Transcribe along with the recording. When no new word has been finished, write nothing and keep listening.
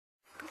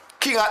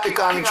King at the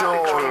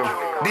control.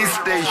 This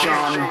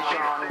station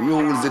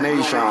rules the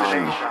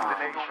nation.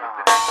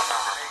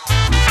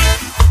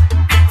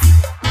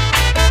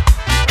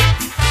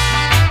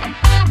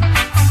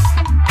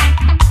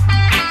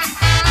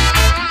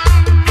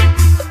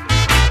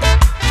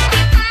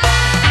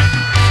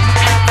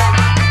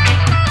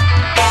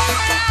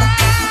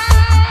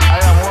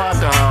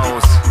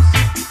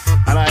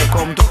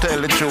 Tell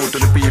the truth to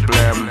the people,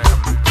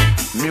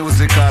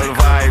 musical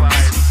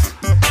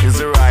vibes is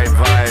the right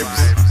vibes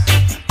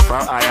for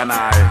I and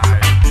I.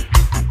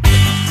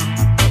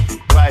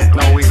 Right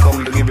now we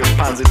come to give you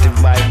positive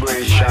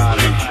vibration.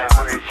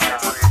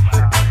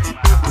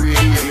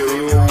 Breathe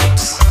your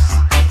roots,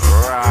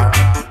 rap,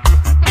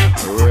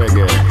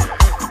 reggae.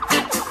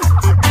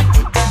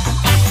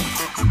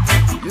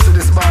 You see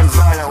this band's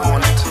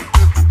Zion,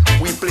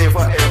 we play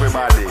for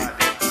everybody.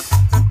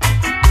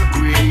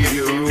 Breathe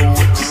your roots.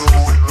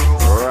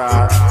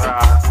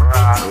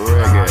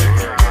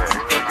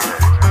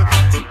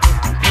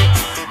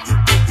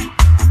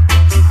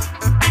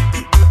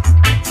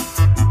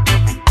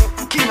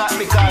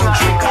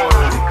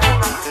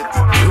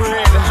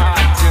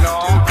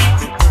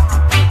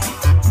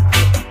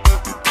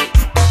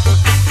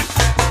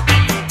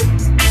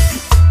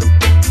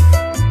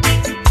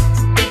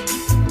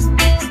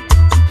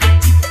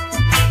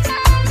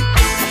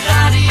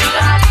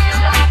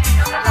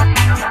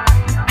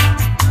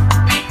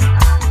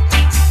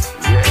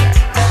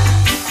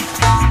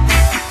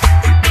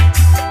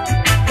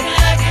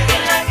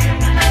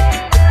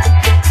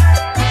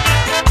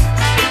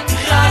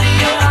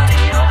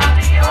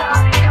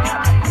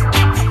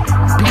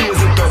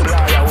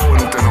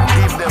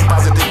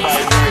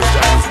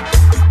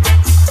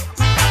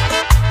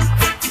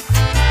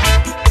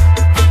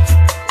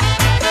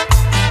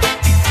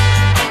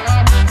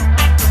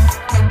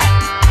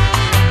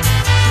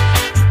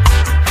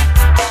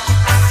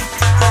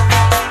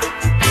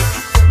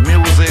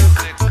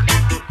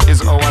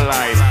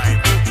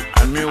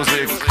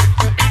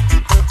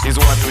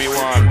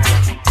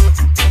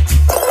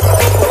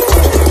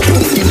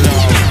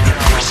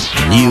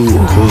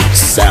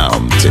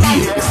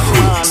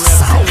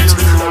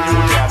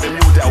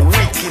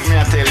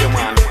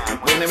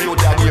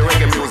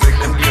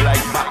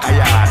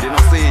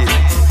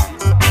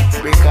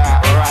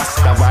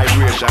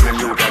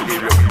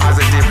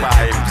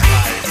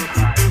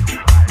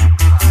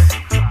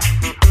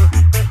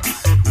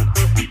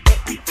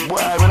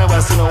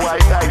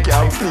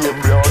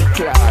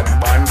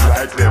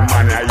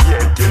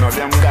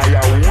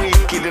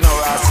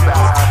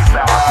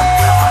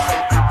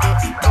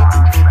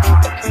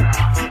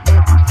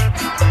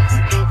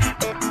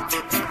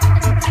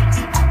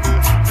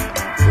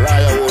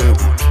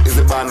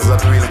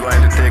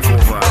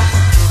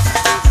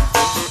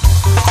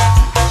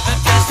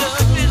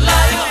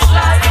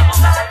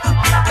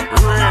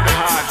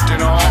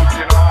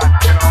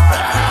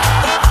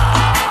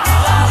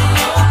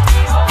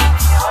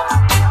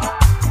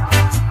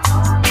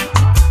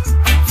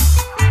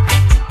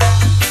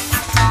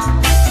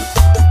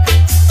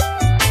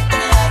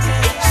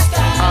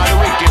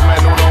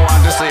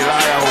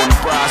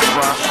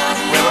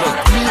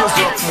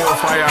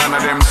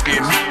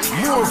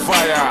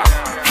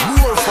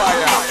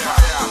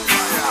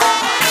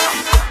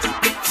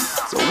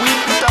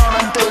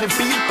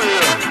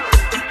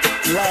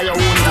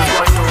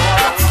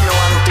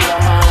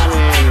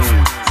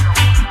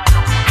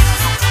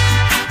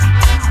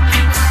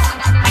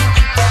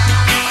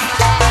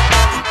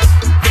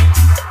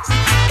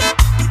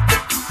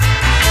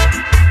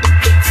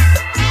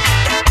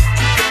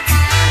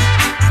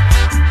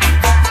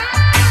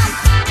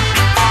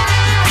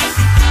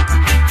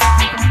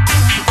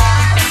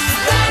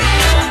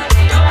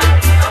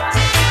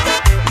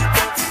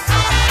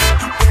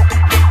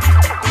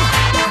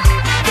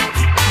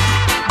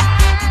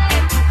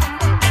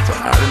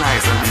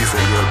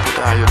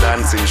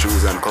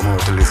 Shoes and come out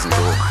to listen to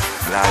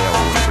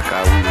Liefde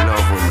because we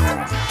love you.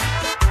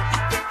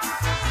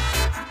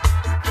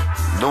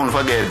 Don't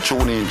forget,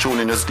 tune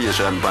in the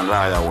station on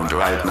Liefde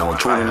right now.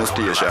 Tune in the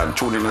station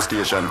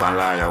on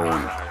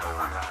Liefde.